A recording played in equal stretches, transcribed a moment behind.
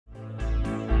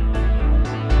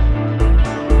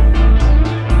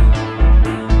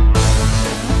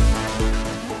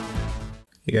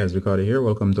Hey guys, Ricardo here.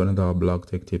 Welcome to another blog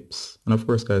tech tips. And of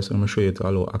course guys, I'm going to show you to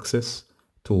allow access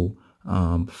to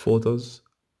photos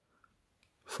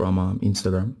from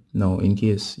Instagram. Now in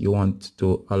case you want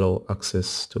to allow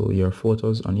access to your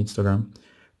photos on Instagram,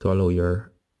 to allow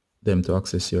them to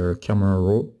access your camera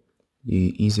roll,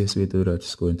 the easiest way to do that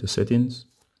is go into settings.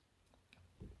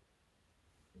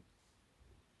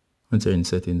 Once you're in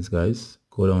settings guys,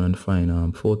 go down and find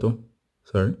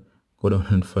go down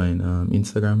and find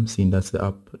Instagram. Seeing that's the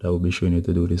app that will be showing you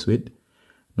to do this with.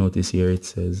 Notice here it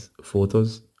says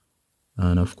photos,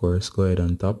 and of course go ahead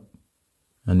and tap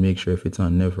and make sure if it's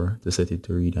on never to set it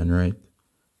to read and write.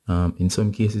 In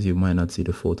some cases you might not see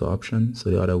the photo option, so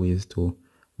the other way is to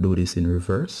do this in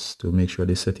reverse to make sure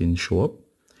the settings show up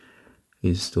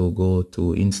is to go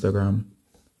to Instagram.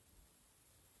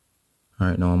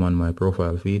 Alright, now I'm on my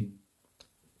profile feed.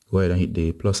 Go ahead and hit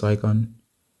the plus icon.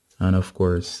 And of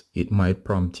course, it might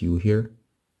prompt you here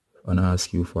and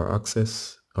ask you for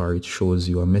access, or it shows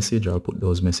you a message. I'll put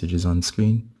those messages on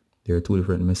screen. There are two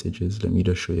different messages. Let me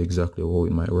just show you exactly how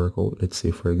it might work out. Let's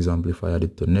say, for example, if I add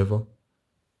it to never.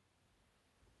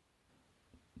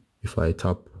 If I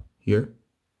tap here,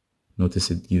 notice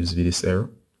it gives me this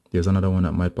error. There's another one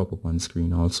that might pop up on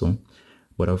screen also.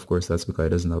 But of course, that's because it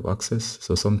doesn't have access.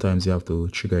 So sometimes you have to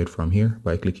trigger it from here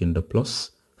by clicking the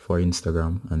plus for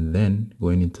Instagram and then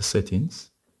going into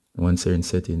settings. And once you're in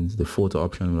settings, the photo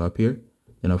option will appear.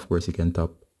 Then of course you can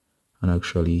tap and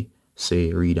actually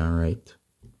say read and write.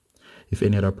 If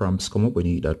any other prompts come up when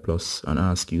you hit that plus and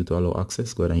ask you to allow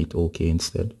access, go ahead and hit OK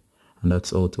instead. And that's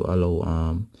how to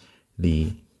allow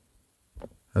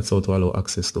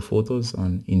access to photos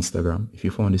on Instagram. If you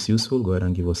found this useful, go ahead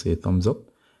and give us a thumbs up.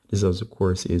 This of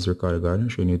course is Ricardo Garden,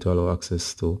 showing you to allow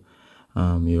access to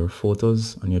your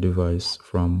photos on your device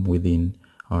from within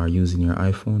or using your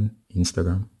iPhone,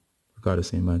 Instagram. Ricardo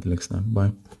saying bye until next time.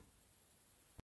 Bye.